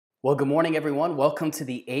Well, good morning, everyone. Welcome to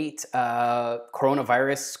the 8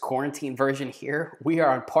 coronavirus quarantine version here. We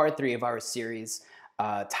are on part 3 of our series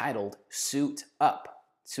titled Suit Up.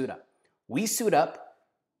 Suit Up. We suit up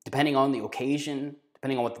depending on the occasion,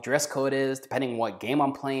 depending on what the dress code is, depending on what game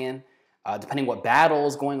I'm playing, depending what battle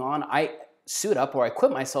is going on. I suit up or I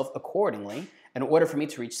equip myself accordingly in order for me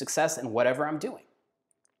to reach success in whatever I'm doing.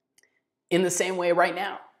 In the same way right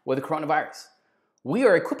now with the coronavirus, we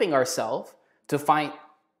are equipping ourselves to fight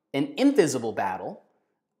an invisible battle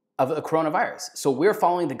of the coronavirus. So we're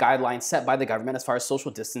following the guidelines set by the government as far as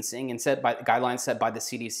social distancing and guidelines set by the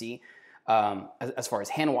CDC as far as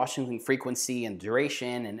hand washing frequency and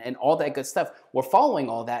duration and all that good stuff. We're following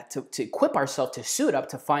all that to equip ourselves to suit up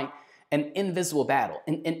to fight an invisible battle.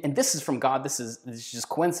 And this is from God. This is just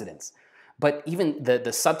coincidence. But even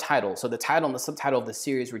the subtitle, so the title and the subtitle of the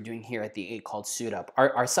series we're doing here at the 8 called Suit Up,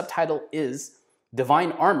 our subtitle is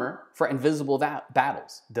Divine Armor for Invisible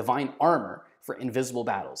Battles. Divine Armor for Invisible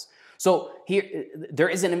Battles. So here, there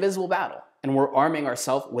is an invisible battle, and we're arming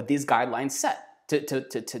ourselves with these guidelines set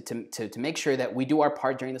to make sure that we do our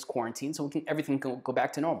part during this quarantine so everything can go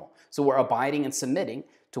back to normal. So we're abiding and submitting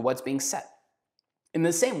to what's being set. In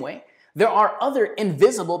the same way, there are other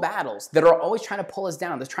invisible battles that are always trying to pull us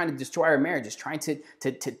down, that's trying to destroy our marriages, trying to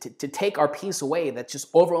take our peace away, that's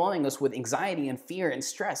just overwhelming us with anxiety and fear and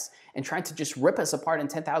stress, and trying to just rip us apart in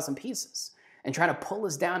 10,000 pieces, and trying to pull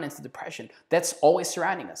us down into depression. That's always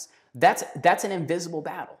surrounding us. That's an invisible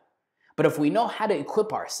battle. But if we know how to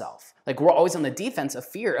equip ourselves, like we're always on the defense of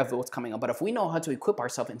fear of what's coming up, but if we know how to equip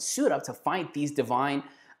ourselves and suit up to fight these to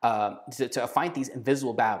fight these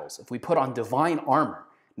invisible battles, if we put on divine armor,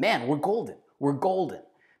 man, we're golden. We're golden.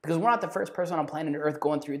 Because we're not the first person on planet Earth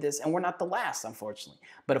going through this, and we're not the last, unfortunately.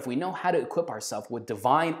 But if we know how to equip ourselves with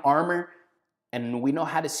divine armor, and we know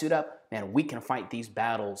how to suit up, man, we can fight these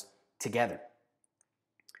battles together.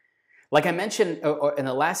 Like I mentioned in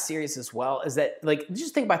the last series as well, is that, like,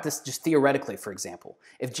 just think about this just theoretically, for example.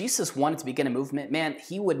 If Jesus wanted to begin a movement, man,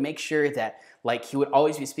 he would make sure that, like, he would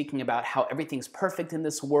always be speaking about how everything's perfect in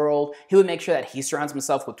this world. He would make sure that he surrounds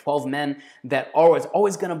himself with 12 men that are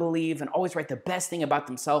always going to believe and always write the best thing about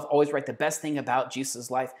themselves, always write the best thing about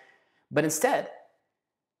Jesus' life. But instead,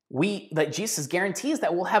 Jesus guarantees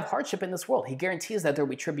that we'll have hardship in this world. He guarantees that there will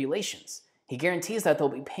be tribulations. He guarantees that there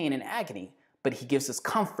will be pain and agony. But he gives us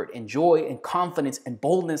comfort and joy and confidence and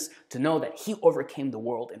boldness to know that he overcame the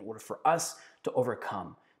world in order for us to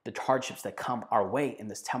overcome the hardships that come our way in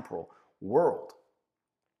this temporal world.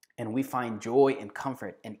 And we find joy and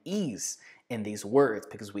comfort and ease in these words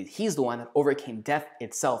because he's the one that overcame death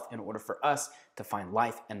itself in order for us to find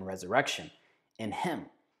life and resurrection in him.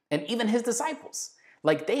 And even his disciples,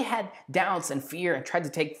 like, they had doubts and fear and tried to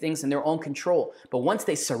take things in their own control. But once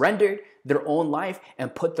they surrendered their own life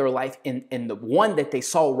and put their life in the one that they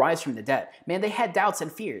saw rise from the dead, man, they had doubts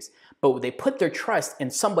and fears. But they put their trust in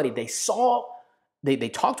somebody they saw. They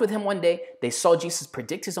talked with him one day. They saw Jesus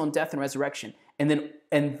predict his own death and resurrection. And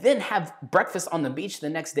then have breakfast on the beach the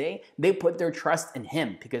next day. They put their trust in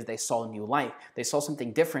him because they saw new life. They saw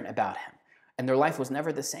something different about him. And their life was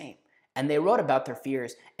never the same. And they wrote about their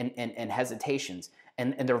fears and hesitations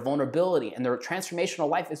and their vulnerability, and their transformational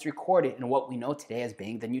life is recorded in what we know today as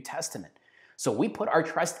being the New Testament. So we put our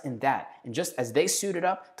trust in that. And just as they suited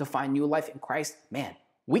up to find new life in Christ, man,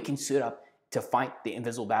 we can suit up to fight the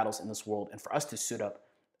invisible battles in this world and for us to suit up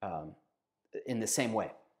in the same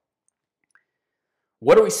way.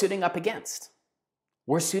 What are we suiting up against?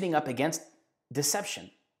 We're suiting up against deception,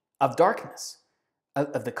 of darkness,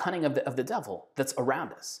 of the cunning of the devil that's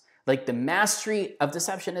around us. Like, the mastery of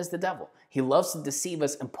deception is the devil. He loves to deceive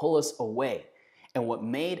us and pull us away. And what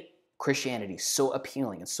made Christianity so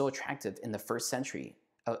appealing and so attractive in the first century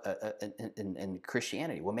in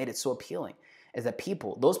Christianity, what made it so appealing is that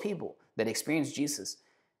those people that experienced Jesus,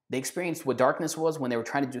 they experienced what darkness was when they were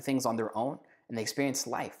trying to do things on their own, and they experienced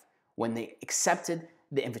life when they accepted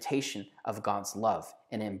the invitation of God's love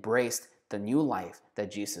and embraced the new life that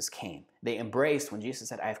Jesus came. They embraced when Jesus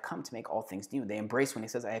said, I have come to make all things new. They embraced when he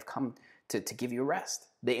says, I have come to give you rest.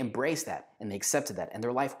 They embraced that and they accepted that, and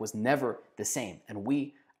their life was never the same. And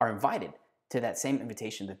we are invited to that same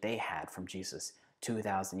invitation that they had from Jesus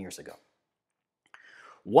 2,000 years ago.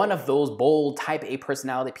 One of those bold type A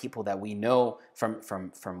personality people that we know from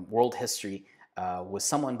world history was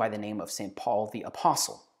someone by the name of St. Paul the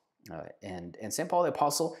Apostle. And St. Paul the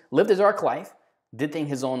Apostle lived a dark life, did things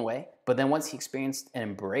his own way, but then once he experienced and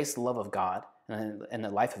embraced the love of God and the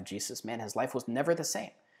life of Jesus, man, his life was never the same.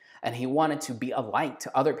 And he wanted to be a light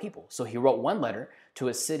to other people. So he wrote one letter to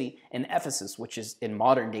a city in Ephesus, which is in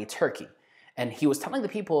modern-day Turkey. And he was telling the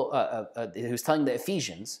people, he was telling the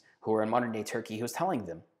Ephesians, who were in modern-day Turkey, he was telling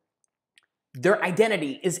them Their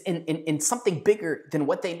identity is in something bigger than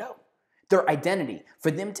what they know. Their identity, for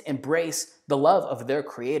them to embrace the love of their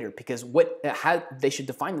creator, because how they should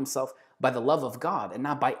define themselves by the love of God and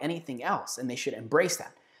not by anything else, and they should embrace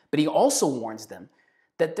that. But he also warns them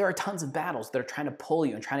that there are tons of battles that are trying to pull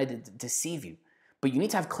you and trying to deceive you. But you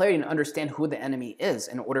need to have clarity and understand who the enemy is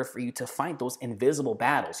in order for you to fight those invisible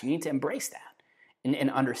battles. You need to embrace that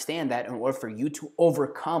and understand that in order for you to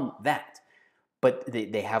overcome that. But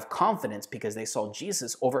they have confidence because they saw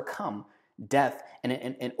Jesus overcome death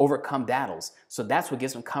and overcome battles. So that's what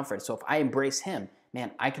gives them comfort. So if I embrace him,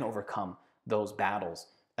 man, I can overcome those battles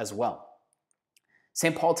as well.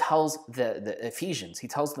 St. Paul tells the Ephesians, he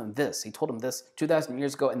tells them this. He told them this 2,000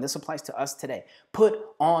 years ago, and this applies to us today. Put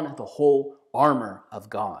on the whole armor of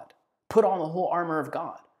God. Put on the whole armor of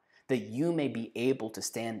God, that you may be able to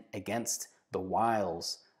stand against the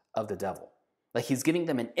wiles of the devil. Like he's giving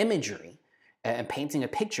them an imagery and painting a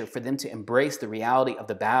picture for them to embrace the reality of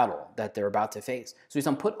the battle that they're about to face. So he's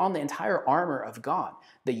saying, put on the entire armor of God,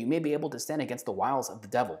 that you may be able to stand against the wiles of the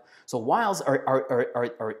devil. So wiles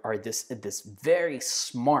are this very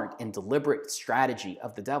smart and deliberate strategy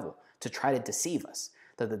of the devil to try to deceive us.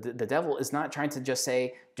 The devil is not trying to just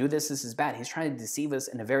say, do this is bad. He's trying to deceive us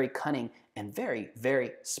in a very cunning and very,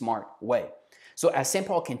 very smart way. So as St.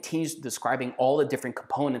 Paul continues describing all the different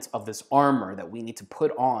components of this armor that we need to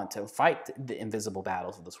put on to fight the invisible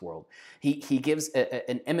battles of this world, he gives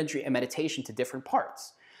an imagery and meditation to different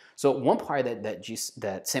parts. So one part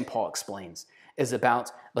that St. Paul explains is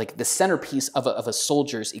about like the centerpiece of a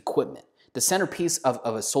soldier's equipment. The centerpiece of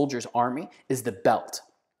a soldier's army is the belt.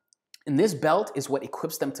 And this belt is what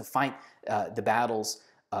equips them to fight the battles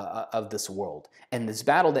of this world. And this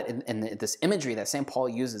battle and this imagery that St. Paul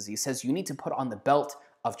uses, he says, you need to put on the belt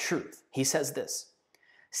of truth. He says this,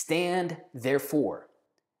 stand therefore,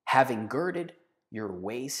 having girded your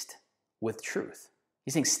waist with truth.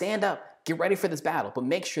 He's saying, stand up, get ready for this battle, but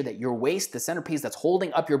make sure that your waist, the centerpiece that's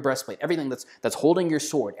holding up your breastplate, everything that's holding your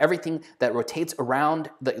sword, everything that rotates around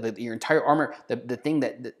your entire armor, the thing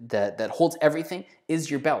that holds everything is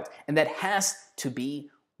your belt. And that has to be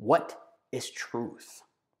what is truth.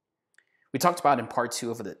 We talked about in part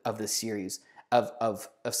 2 of this series of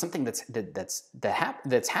something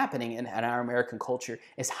that's happening in our American culture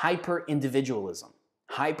is hyper-individualism.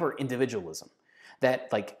 Hyper-individualism. That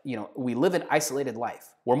we live an isolated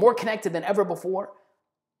life. We're more connected than ever before,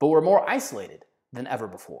 but we're more isolated than ever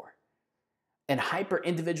before. And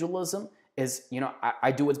hyper-individualism is,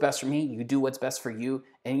 I do what's best for me, you do what's best for you,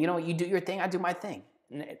 and you do your thing, I do my thing.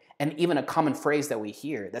 And even a common phrase that we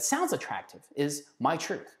hear that sounds attractive is my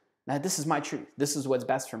truth. Now, this is my truth. This is what's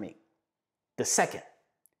best for me. The second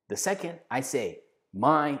I say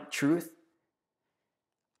my truth,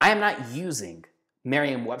 I am not using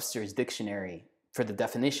Merriam-Webster's dictionary for the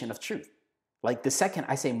definition of truth. Like the second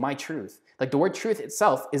I say my truth, like the word truth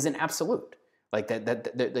itself is an absolute. Like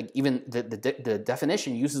even the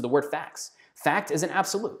definition uses the word facts. Fact is an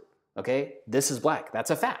absolute. Okay, this is black.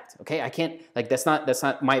 That's a fact. Okay, I can't that's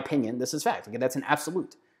not my opinion. This is fact. Okay, that's an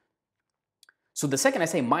absolute. So the second I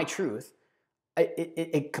say my truth,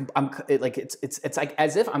 it's like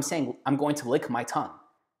as if I'm saying I'm going to lick my tongue.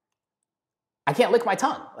 I can't lick my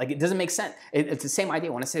tongue. Like it doesn't make sense. It's the same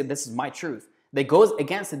idea when I say this is my truth. That goes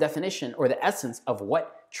against the definition or the essence of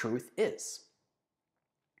what truth is.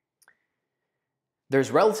 There's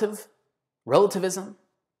relativism,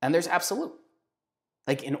 and there's absolute.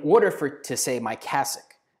 Like in order to say my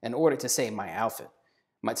cassock, in order to say my outfit,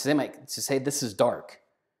 to say this is dark.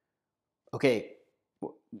 Okay,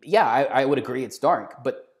 yeah, I would agree it's dark,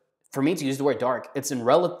 but for me to use the word dark, it's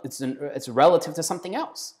relative to something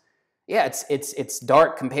else. Yeah, it's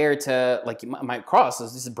dark compared to like my cross.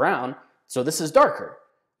 This is brown, so this is darker.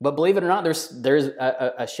 But believe it or not, there's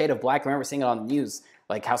a shade of black. I remember seeing it on the news,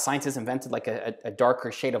 like how scientists invented like a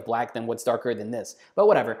darker shade of black than what's darker than this. But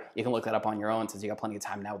whatever, you can look that up on your own since you got plenty of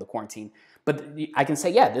time now with the quarantine. But I can say,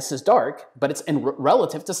 yeah, this is dark, but it's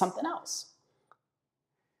relative to something else.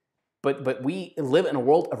 But we live in a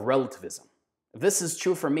world of relativism. If this is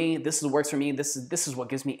true for me, this is what works for me, this is what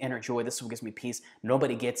gives me inner joy, this is what gives me peace,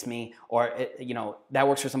 nobody gets me, or that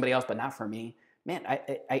works for somebody else, but not for me. Man,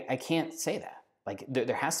 I can't say that. Like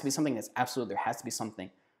there has to be something that's absolute, there has to be something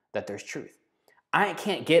that there's truth. I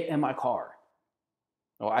can't get in my car.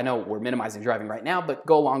 Well, I know we're minimizing driving right now, but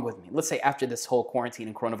go along with me. Let's say after this whole quarantine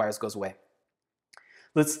and coronavirus goes away,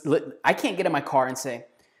 I can't get in my car and say,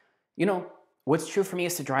 what's true for me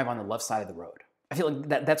is to drive on the left side of the road. I feel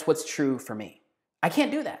like that's what's true for me. I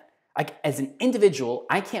can't do that. Like as an individual,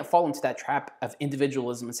 I can't fall into that trap of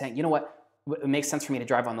individualism and saying, you know what, it makes sense for me to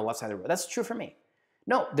drive on the left side of the road. That's true for me.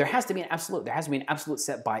 No, there has to be an absolute. There has to be an absolute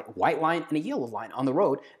set by a white line and a yellow line on the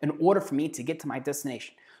road in order for me to get to my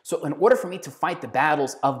destination. So in order for me to fight the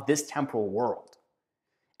battles of this temporal world,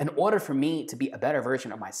 in order for me to be a better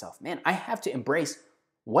version of myself, man, I have to embrace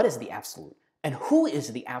what is the absolute and who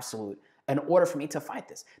is the absolute in order for me to fight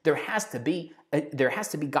this. There has to be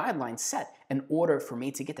guidelines set in order for me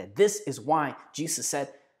to get that. This is why Jesus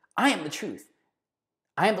said, I am the truth.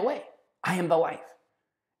 I am the way. I am the life.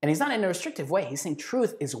 And he's not in a restrictive way. He's saying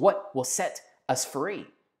truth is what will set us free.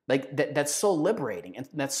 Like that's so liberating and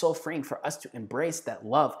that's so freeing for us to embrace that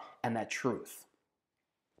love and that truth.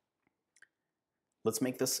 Let's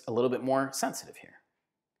make this a little bit more sensitive here.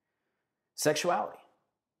 Sexuality.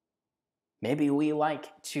 Maybe we like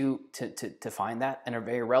to find that in a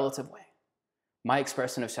very relative way. My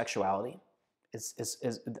expression of sexuality is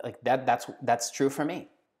like that's true for me.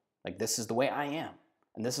 Like this is the way I am.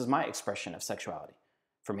 And this is my expression of sexuality.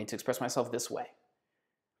 For me to express myself this way.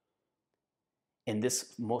 In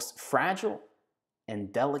this most fragile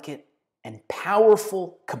and delicate and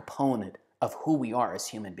powerful component of who we are as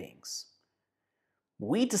human beings.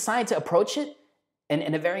 We decide to approach it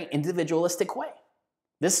in a very individualistic way.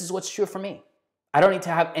 This is what's true for me. I don't need to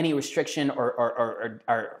have any restriction or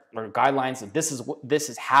guidelines of this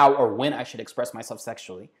is how or when I should express myself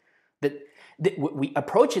sexually. That we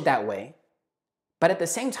approach it that way. But at the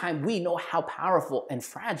same time, we know how powerful and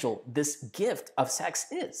fragile this gift of sex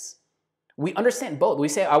is. We understand both. We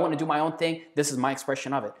say, I want to do my own thing. This is my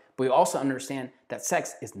expression of it. But we also understand that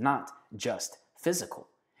sex is not just physical.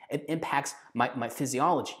 It impacts my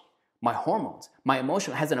physiology, my hormones, my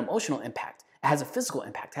emotion. It has an emotional impact. It has a physical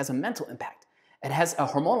impact. It has a mental impact. It has a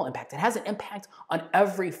hormonal impact. It has an impact on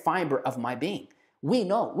every fiber of my being. We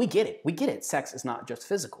know, we get it. We get it. Sex is not just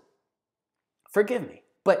physical. Forgive me.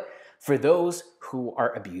 But for those who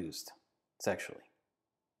are abused sexually,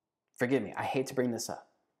 forgive me, I hate to bring this up,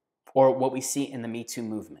 or what we see in the Me Too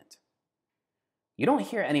movement. You don't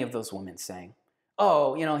hear any of those women saying,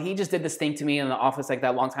 oh, he just did this thing to me in the office like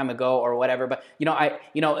that a long time ago or whatever, but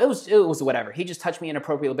it was whatever. He just touched me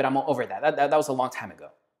inappropriately, but I'm over that. That was a long time ago.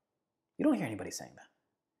 You don't hear anybody saying that.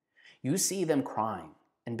 You see them crying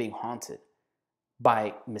and being haunted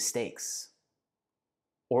by mistakes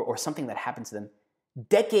or something that happened to them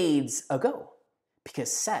decades ago, because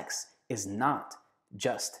sex is not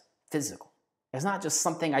just physical. It's not just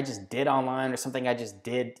something I just did online or something I just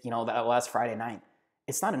did, that last Friday night.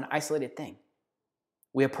 It's not an isolated thing.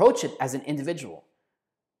 We approach it as an individual,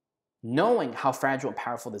 knowing how fragile and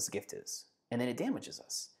powerful this gift is, and then it damages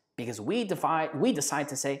us because we decide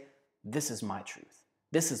to say, this is my truth.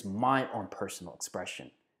 This is my own personal expression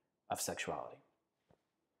of sexuality.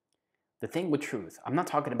 The thing with truth, I'm not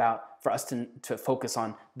talking about for us to focus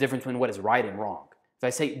on the difference between what is right and wrong. If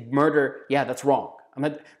I say murder, yeah, that's wrong.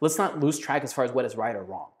 Let's not lose track as far as what is right or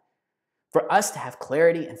wrong. For us to have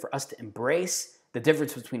clarity and for us to embrace the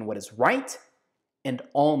difference between what is right and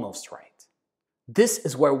almost right. This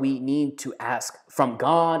is where we need to ask from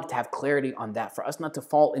God to have clarity on that, for us not to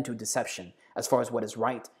fall into deception as far as what is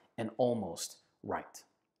right and almost right.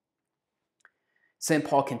 St.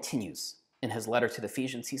 Paul continues. In his letter to the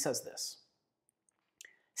Ephesians, he says this: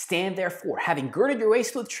 stand therefore, having girded your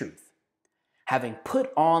waist with truth, having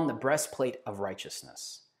put on the breastplate of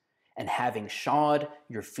righteousness, and having shod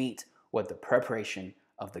your feet with the preparation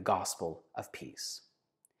of the gospel of peace.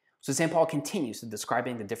 So St. Paul continues to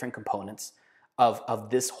describing the different components of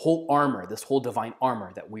this whole armor, this whole divine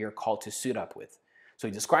armor that we are called to suit up with. So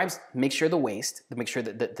he describes, make sure the waist, to make sure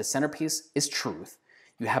that the centerpiece is truth.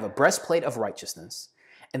 You have a breastplate of righteousness.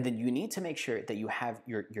 And then you need to make sure that you have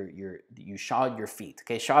you shod your feet.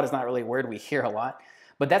 Okay, shod is not really a word we hear a lot,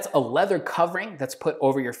 but that's a leather covering that's put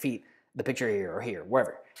over your feet. The picture here or here,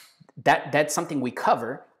 wherever. That's something we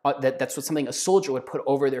cover. That's what something a soldier would put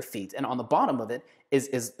over their feet. And on the bottom of it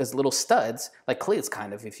is little studs, like cleats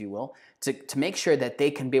kind of, if you will, to make sure that they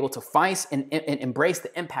can be able to fight and embrace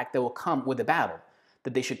the impact that will come with the battle.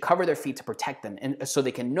 That they should cover their feet to protect them, and so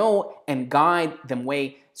they can know and guide them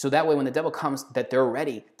way, so that way when the devil comes, that they're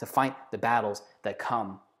ready to fight the battles that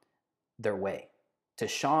come their way. To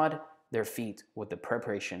shod their feet with the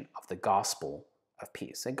preparation of the gospel of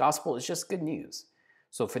peace. The gospel is just good news.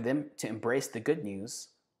 So for them to embrace the good news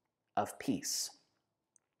of peace.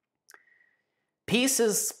 Peace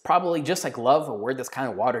is probably just like love, a word that's kind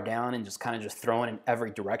of watered down and just kind of thrown in every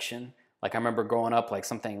direction. Like I remember growing up, like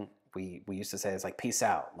something we used to say is like peace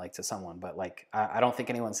out, like to someone, but like I don't think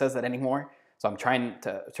anyone says that anymore. So I'm trying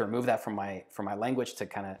to remove that from my language to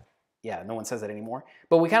kind of, no one says that anymore.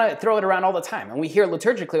 But we kind of throw it around all the time, and we hear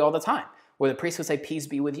liturgically all the time, where the priest would say, peace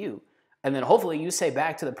be with you. And then hopefully you say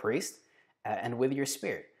back to the priest, and with your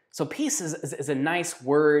spirit. So peace is a nice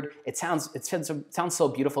word. It sounds so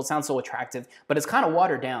beautiful, it sounds so attractive, but it's kind of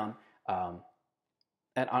watered down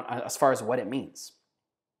as far as what it means.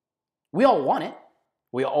 We all want it.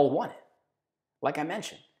 We all want it. Like I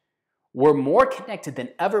mentioned, we're more connected than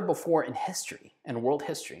ever before in history, in world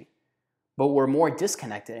history, but we're more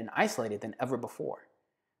disconnected and isolated than ever before.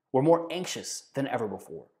 We're more anxious than ever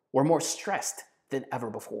before. We're more stressed than ever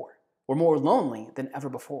before. We're more lonely than ever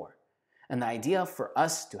before. And the idea for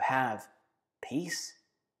us to have peace,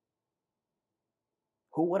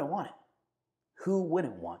 who wouldn't want it? Who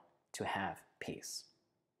wouldn't want to have peace?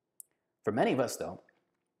 For many of us, though,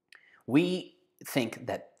 we think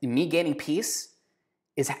that me gaining peace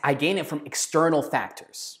is I gain it from external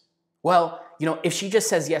factors. Well, if she just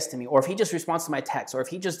says yes to me, or if he just responds to my text, or if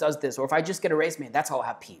he just does this, or if I just get a raise, man, that's how I'll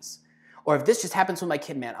have peace. Or if this just happens with my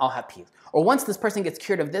kid, man, I'll have peace. Or once this person gets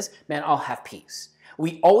cured of this, man, I'll have peace.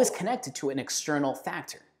 We always connect it to an external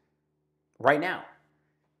factor. Right now,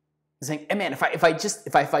 saying, hey man,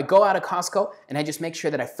 if I go out of Costco and I just make sure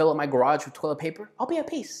that I fill up my garage with toilet paper, I'll be at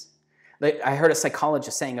peace. Like I heard a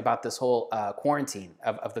psychologist saying about this whole quarantine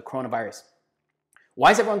of the coronavirus.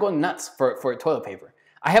 Why is everyone going nuts for toilet paper?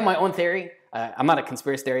 I have my own theory. I'm not a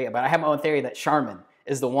conspiracy theory, but I have my own theory that Charmin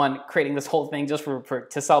is the one creating this whole thing just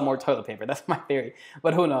to sell more toilet paper. That's my theory.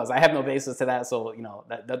 But who knows? I have no basis to that, so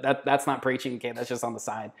that's not preaching. Okay, that's just on the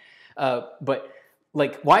side. But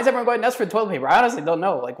like, why is everyone going nuts for toilet paper? I honestly don't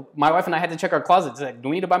know. Like, my wife and I had to check our closets. Like, do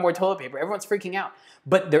we need to buy more toilet paper? Everyone's freaking out.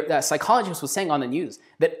 But the psychologist was saying on the news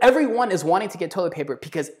that everyone is wanting to get toilet paper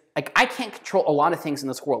because, like, I can't control a lot of things in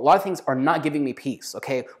this world. A lot of things are not giving me peace,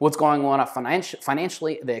 okay? What's going on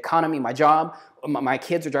financially, the economy, my job, my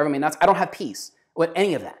kids are driving me nuts. I don't have peace with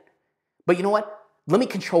any of that. But you know what? Let me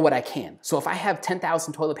control what I can. So if I have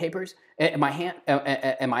 10,000 toilet papers in my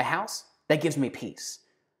house, that gives me peace.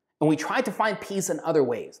 And we try to find peace in other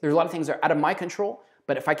ways. There's a lot of things that are out of my control,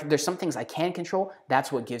 but there's some things I can control,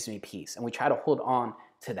 that's what gives me peace. And we try to hold on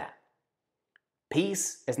to that.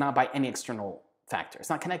 Peace is not by any external factor.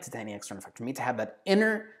 It's not connected to any external factor. For me to have that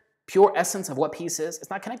inner, pure essence of what peace is,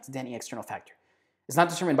 it's not connected to any external factor. It's not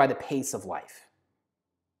determined by the pace of life.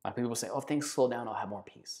 A lot of people say, oh, if things slow down, I'll have more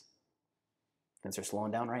peace. Things are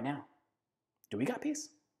slowing down right now. Do we got peace?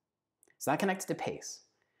 It's not connected to pace.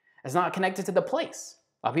 It's not connected to the place.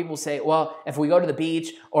 A lot of people say, well, if we go to the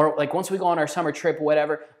beach or like once we go on our summer trip or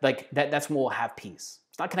whatever, like that's when we'll have peace.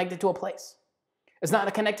 It's not connected to a place. It's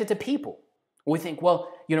not connected to people. We think,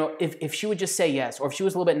 well, if she would just say yes, or if she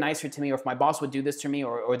was a little bit nicer to me, or if my boss would do this to me,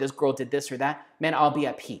 or this girl did this or that, man, I'll be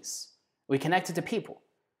at peace. We connect it to people.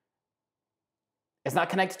 It's not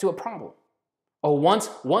connected to a problem. Oh, once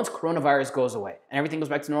coronavirus goes away and everything goes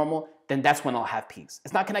back to normal, then that's when I'll have peace.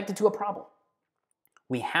 It's not connected to a problem.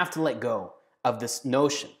 We have to let go of this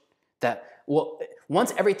notion that, well,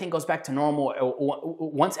 once everything goes back to normal, or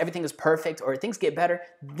once everything is perfect, or things get better,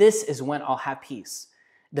 this is when I'll have peace.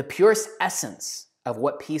 The purest essence of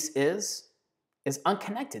what peace is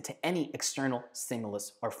unconnected to any external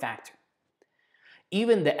stimulus or factor.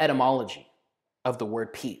 Even the etymology of the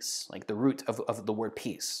word peace, like the root of the word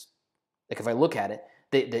peace, like if I look at it,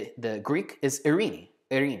 the Greek is eirene,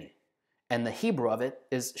 and the Hebrew of it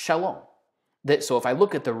is shalom. So if I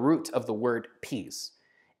look at the root of the word peace,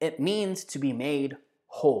 it means to be made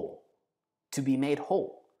whole. To be made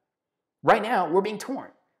whole. Right now, we're being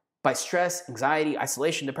torn by stress, anxiety,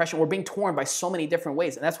 isolation, depression. We're being torn by so many different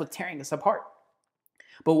ways, and that's what's tearing us apart.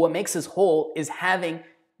 But what makes us whole is having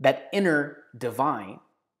that inner divine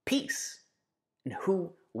peace. And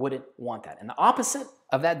who wouldn't want that? And the opposite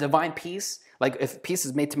of that divine peace, like if peace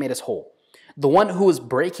is made to make us whole, the one who is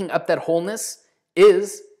breaking up that wholeness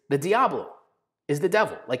is the diablo. Is the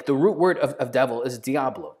devil. Like the root word of devil is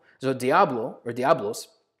diablo. So diablo or diablos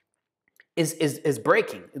is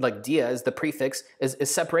breaking. Like dia is the prefix, is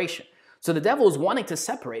separation. So the devil is wanting to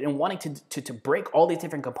separate and wanting to break all these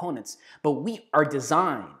different components. But we are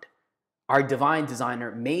designed, our divine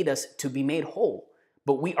designer made us to be made whole.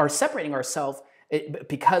 But we are separating ourselves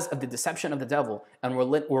because of the deception of the devil, and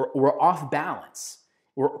we're off balance.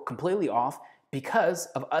 We're completely off because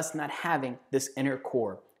of us not having this inner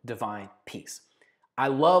core divine peace. I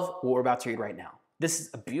love what we're about to read right now. This is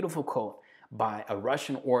a beautiful quote by a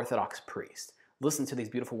Russian Orthodox priest. Listen to these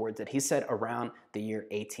beautiful words that he said around the year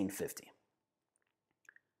 1850.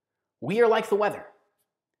 We are like the weather.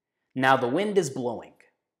 Now the wind is blowing.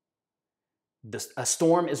 A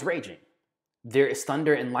storm is raging. There is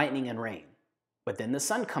thunder and lightning and rain. But then the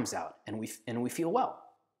sun comes out and we feel well.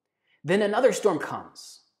 Then another storm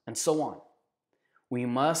comes, and so on. We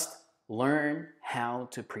must learn how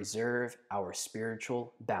to preserve our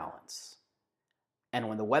spiritual balance. And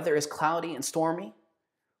when the weather is cloudy and stormy,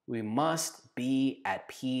 We must be at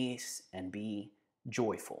peace and be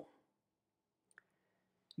joyful.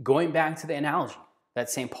 Going back to the analogy that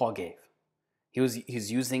St. Paul gave,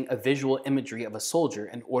 he's using a visual imagery of a soldier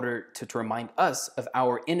in order to remind us of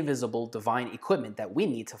our invisible divine equipment that we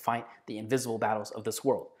need to fight the invisible battles of this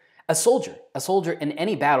world. A soldier in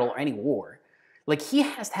any battle or any war, like, he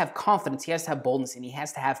has to have confidence, he has to have boldness, and he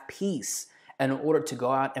has to have peace in order to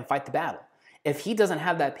go out and fight the battle. If he doesn't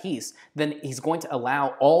have that peace, then he's going to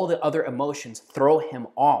allow all the other emotions throw him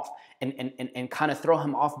off and kind of throw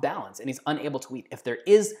him off balance, and he's unable to lead. If there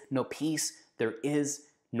is no peace, there is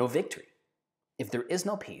no victory. If there is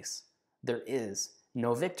no peace, there is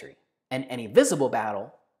no victory. And any visible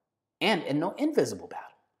battle and no invisible battle.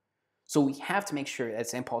 So we have to make sure,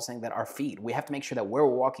 as St. Paul's saying, that our feet, we have to make sure that we're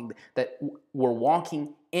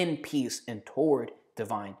walking in peace and toward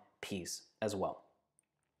divine peace as well.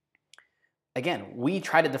 Again, we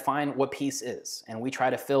try to define what peace is, and we try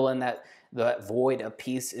to fill in that the void of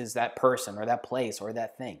peace is that person or that place or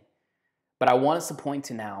that thing. But I want us to point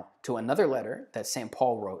to now to another letter that St.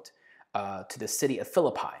 Paul wrote to the city of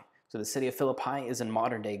Philippi. So the city of Philippi is in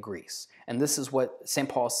modern-day Greece. And this is what St.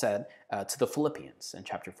 Paul said to the Philippians in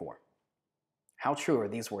chapter 4. How true are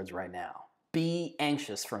these words right now? Be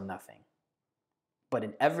anxious for nothing, but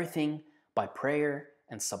in everything by prayer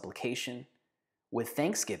and supplication, with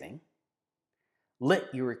thanksgiving,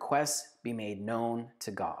 let your requests be made known to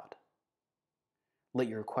God. Let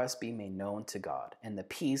your requests be made known to God, and the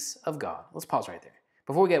peace of God. Let's pause right there.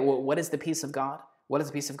 Before we get, what is the peace of God? What is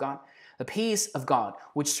the peace of God? The peace of God,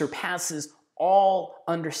 which surpasses all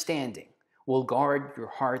understanding, will guard your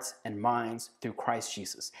hearts and minds through Christ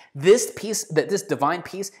Jesus. This peace, this divine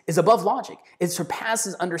peace, is above logic. It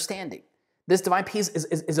surpasses understanding. This divine peace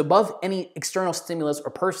is above any external stimulus or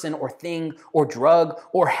person or thing or drug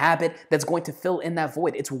or habit that's going to fill in that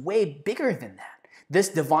void. It's way bigger than that. This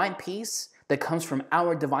divine peace that comes from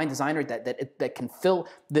our divine designer that can fill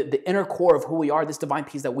the inner core of who we are, this divine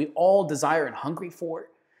peace that we all desire and hungry for,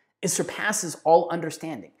 it surpasses all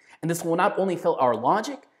understanding. And this will not only fill our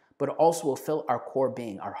logic, but also will fill our core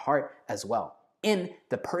being, our heart as well, in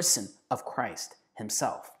the person of Christ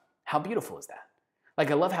himself. How beautiful is that? Like,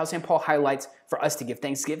 I love how St. Paul highlights for us to give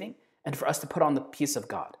thanksgiving and for us to put on the peace of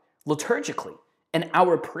God. Liturgically, in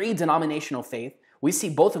our pre-denominational faith, we see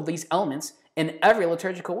both of these elements in every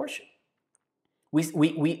liturgical worship.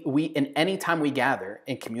 We in any time we gather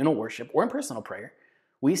in communal worship or in personal prayer,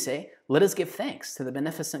 we say, let us give thanks to the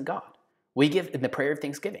beneficent God. We give in the prayer of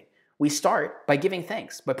thanksgiving. We start by giving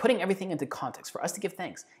thanks, by putting everything into context, for us to give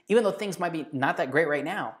thanks. Even though things might be not that great right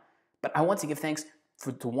now, but I want to give thanks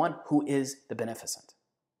for the one who is the beneficent.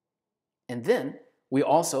 And then we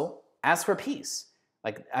also ask for peace.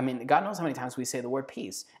 Like, I mean, God knows how many times we say the word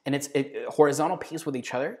peace. And it's horizontal peace with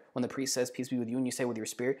each other. When the priest says, peace be with you, and you say with your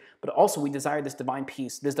spirit. But also we desire this divine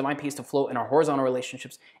peace to flow in our horizontal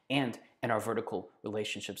relationships and in our vertical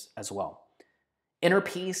relationships as well. Inner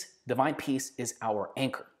peace, divine peace is our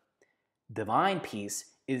anchor. Divine peace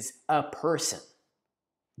is a person.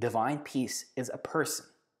 Divine peace is a person.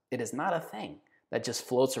 It is not a thing that just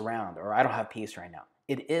floats around, or I don't have peace right now.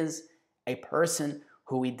 It is a person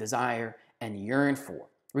who we desire and yearn for,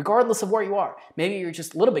 regardless of where you are. Maybe you're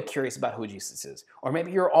just a little bit curious about who Jesus is, or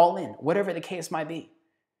maybe you're all in, whatever the case might be.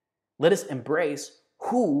 Let us embrace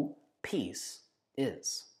who peace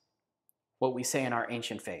is, what we say in our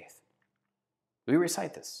ancient faith. We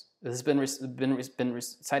recite this. This has been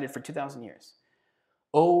recited for 2,000 years.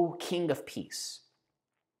 O King of Peace,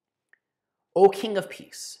 O King of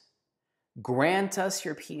Peace, grant us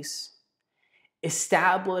your peace,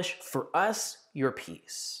 establish for us your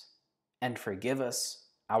peace, and forgive us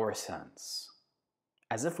our sins.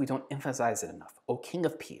 As if we don't emphasize it enough. O King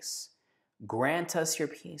of Peace, grant us your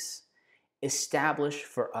peace, establish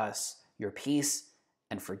for us your peace,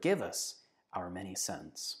 and forgive us our many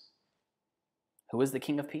sins. Who is the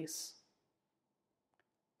King of Peace?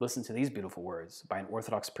 Listen to these beautiful words by an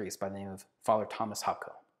Orthodox priest by the name of Father Thomas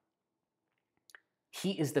Hopko.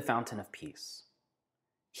 He is the fountain of peace.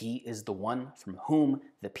 He is the one from whom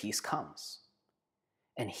the peace comes.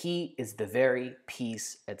 And he is the very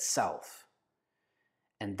peace itself.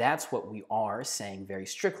 And that's what we are saying very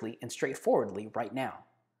strictly and straightforwardly right now.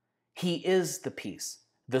 He is the peace,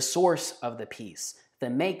 the source of the peace, the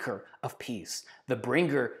maker of peace, the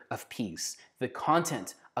bringer of peace, the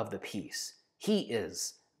content of the peace. He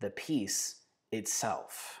is the peace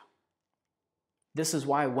itself. This is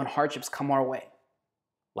why when hardships come our way,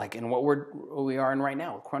 like in what we are in right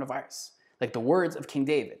now with coronavirus, like the words of King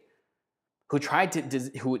David, who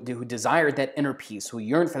who desired that inner peace, who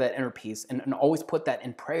yearned for that inner peace, and always put that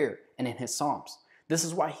in prayer and in his psalms. This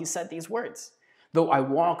is why he said these words. Though I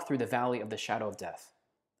walk through the valley of the shadow of death,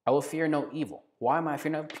 I will fear no evil. Why am I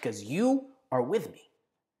fearing no evil? Because you are with me.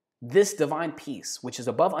 This divine peace, which is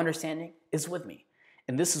above understanding, is with me.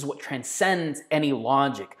 And this is what transcends any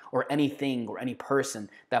logic or anything or any person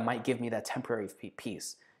that might give me that temporary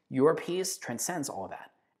peace. Your peace transcends all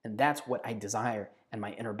that. And that's what I desire in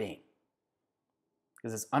my inner being.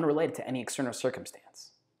 Because it's unrelated to any external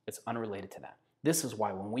circumstance. It's unrelated to that. This is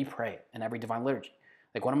why when we pray in every divine liturgy,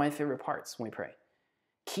 like one of my favorite parts when we pray,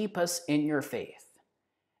 keep us in your faith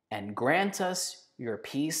and grant us your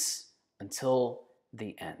peace until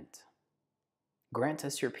the end. Grant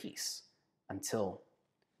us your peace until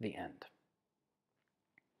the end.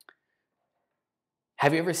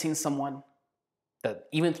 Have you ever seen someone that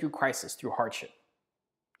even through crisis, through hardship,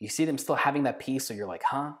 you see them still having that peace, so you're like,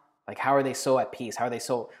 huh? Like, how are they so at peace? How are they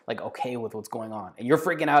so like okay with what's going on? And you're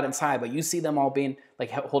freaking out inside, but you see them all being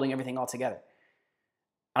like holding everything all together.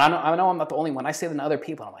 And I know I'm not the only one. I say that to other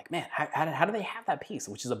people. I'm like, man, how do they have that peace,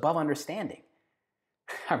 which is above understanding?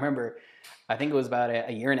 I remember, I think it was about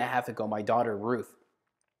a year and a half ago, my daughter, Ruth,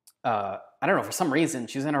 I don't know, for some reason,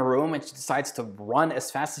 she's in her room and she decides to run as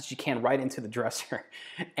fast as she can right into the dresser.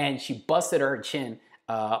 And she busted her chin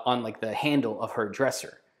on like the handle of her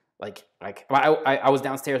dresser. Like I was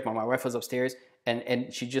downstairs, but my wife was upstairs,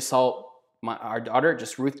 and she just saw our daughter,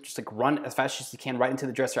 Ruth, just like run as fast as she can right into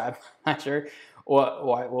the dresser. I'm not sure what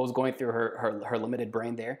was going through her limited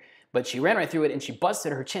brain there, but she ran right through it and she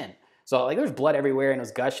busted her chin. So like there was blood everywhere and it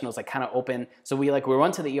was gushing, and it was like kind of open. So we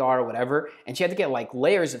run to the ER or whatever, and she had to get like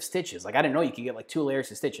layers of stitches. Like I didn't know you could get like 2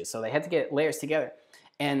 layers of stitches. So they had to get layers together.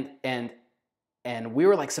 And we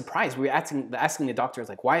were like surprised. We were asking the doctors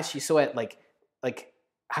like, why is she so at like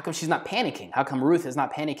how come she's not panicking? How come Ruth is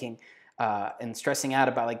not panicking and stressing out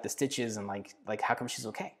about like the stitches and like how come she's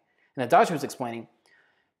okay? And the doctor was explaining,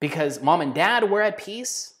 because mom and dad were at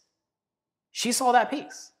peace, she saw that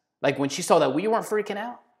peace. Like when she saw that we weren't freaking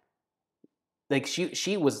out, like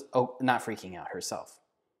she was not freaking out herself.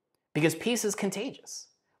 Because peace is contagious.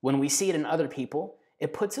 When we see it in other people,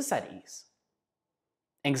 it puts us at ease.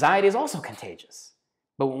 Anxiety is also contagious.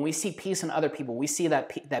 But when we see peace in other people, we see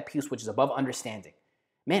that peace which is above understanding.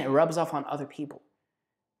 Man, it rubs off on other people.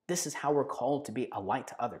 This is how we're called to be a light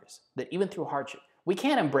to others. That even through hardship, we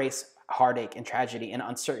can't embrace heartache and tragedy and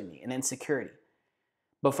uncertainty and insecurity.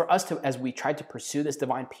 But for us to, as we try to pursue this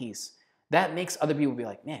divine peace, that makes other people be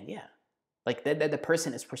like, man, yeah. Like that the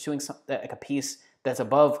person is pursuing like a peace that's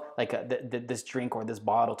above like this drink or this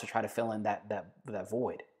bottle to try to fill in that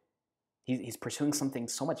void. He's pursuing something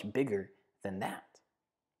so much bigger than that.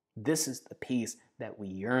 This is the peace that we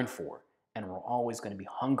yearn for, and we're always going to be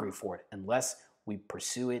hungry for it unless we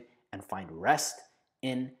pursue it and find rest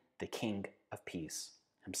in the King of Peace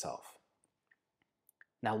himself.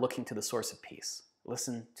 Now, looking to the source of peace,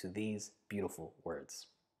 listen to these beautiful words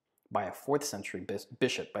by a 4th century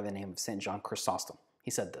bishop by the name of St. John Chrysostom.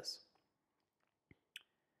 He said this: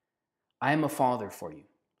 I am a father for you,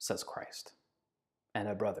 says Christ, and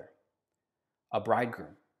a brother, a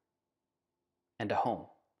bridegroom, and a home,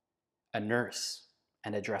 a nurse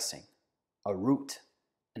and a dressing, a root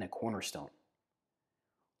and a cornerstone.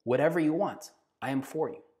 Whatever you want, I am for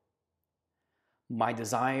you. My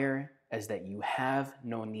desire is that you have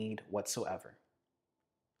no need whatsoever.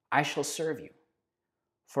 I shall serve you,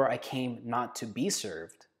 for I came not to be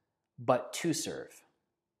served, but to serve.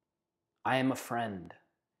 I am a friend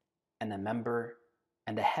and a member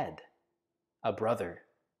and a head, a brother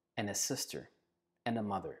and a sister and a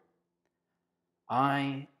mother.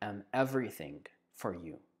 I am everything for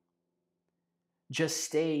you. Just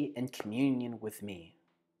stay in communion with me.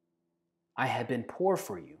 I have been poor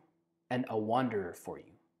for you and a wanderer for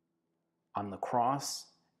you, on the cross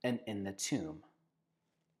and in the tomb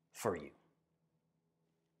for you.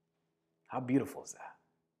 How beautiful is that?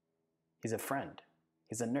 He's a friend.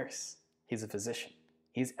 He's a nurse. He's a physician.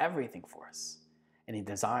 He's everything for us. And he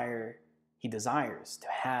desires to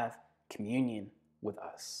have communion with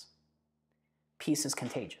us. Peace is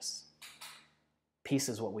contagious. Peace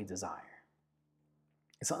is what we desire.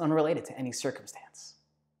 It's unrelated to any circumstance.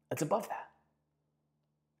 It's above that.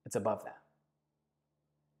 It's above that.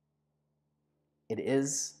 It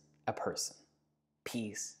is a person.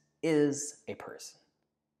 Peace is a person.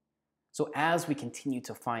 So as we continue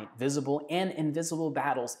to fight visible and invisible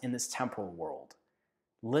battles in this temporal world,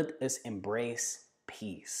 let us embrace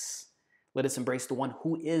peace. Let us embrace the one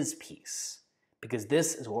who is peace. Because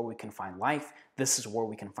this is where we can find life. This is where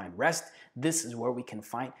we can find rest. This is where we can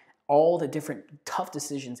find all the different tough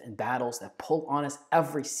decisions and battles that pull on us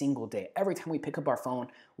every single day. Every time we pick up our phone,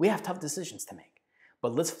 we have tough decisions to make.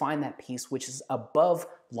 But let's find that peace which is above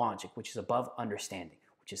logic, which is above understanding,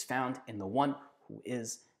 which is found in the one who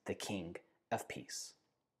is the King of peace.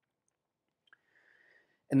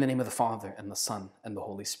 In the name of the Father, and the Son, and the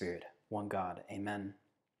Holy Spirit, one God, amen.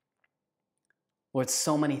 Lord,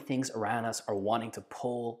 so many things around us are wanting to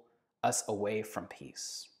pull us away from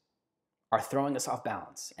peace, are throwing us off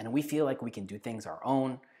balance, and we feel like we can do things our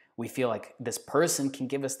own. We feel like this person can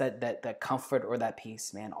give us that comfort or that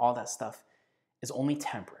peace. Man, all that stuff is only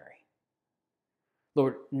temporary.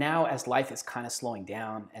 Lord, now as life is kind of slowing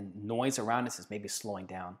down and noise around us is maybe slowing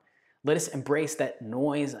down, let us embrace that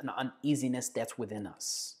noise and uneasiness that's within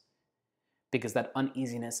us, because that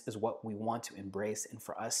uneasiness is what we want to embrace, and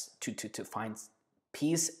for us to find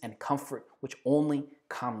peace and comfort, which only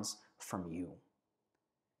comes from you.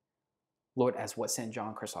 Lord, as what St.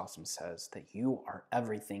 John Chrysostom says, that you are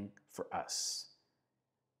everything for us,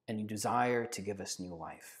 and you desire to give us new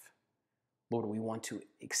life. Lord, we want to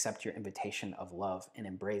accept your invitation of love and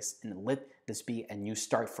embrace, and let this be a new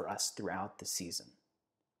start for us throughout the season.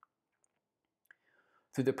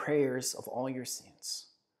 Through the prayers of all your saints,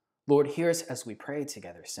 Lord, hear us as we pray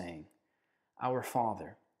together, saying, Our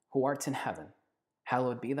Father, who art in heaven,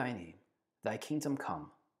 hallowed be thy name. Thy kingdom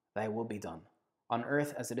come, thy will be done, on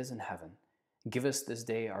earth as it is in heaven. Give us this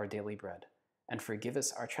day our daily bread, and forgive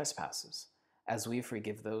us our trespasses, as we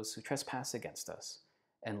forgive those who trespass against us.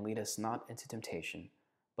 And lead us not into temptation,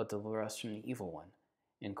 but deliver us from the evil one.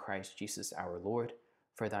 In Christ Jesus our Lord,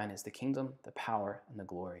 for thine is the kingdom, the power, and the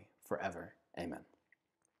glory forever. Amen.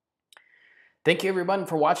 Thank you, everyone,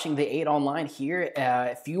 for watching the 8 Online here.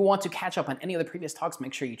 If you want to catch up on any of the previous talks,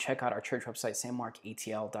 make sure you check out our church website,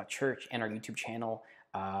 sanmarkatl.church, and our YouTube channel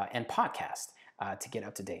and podcast to get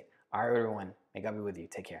up to date. All right, everyone. May God be with you.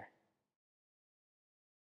 Take care.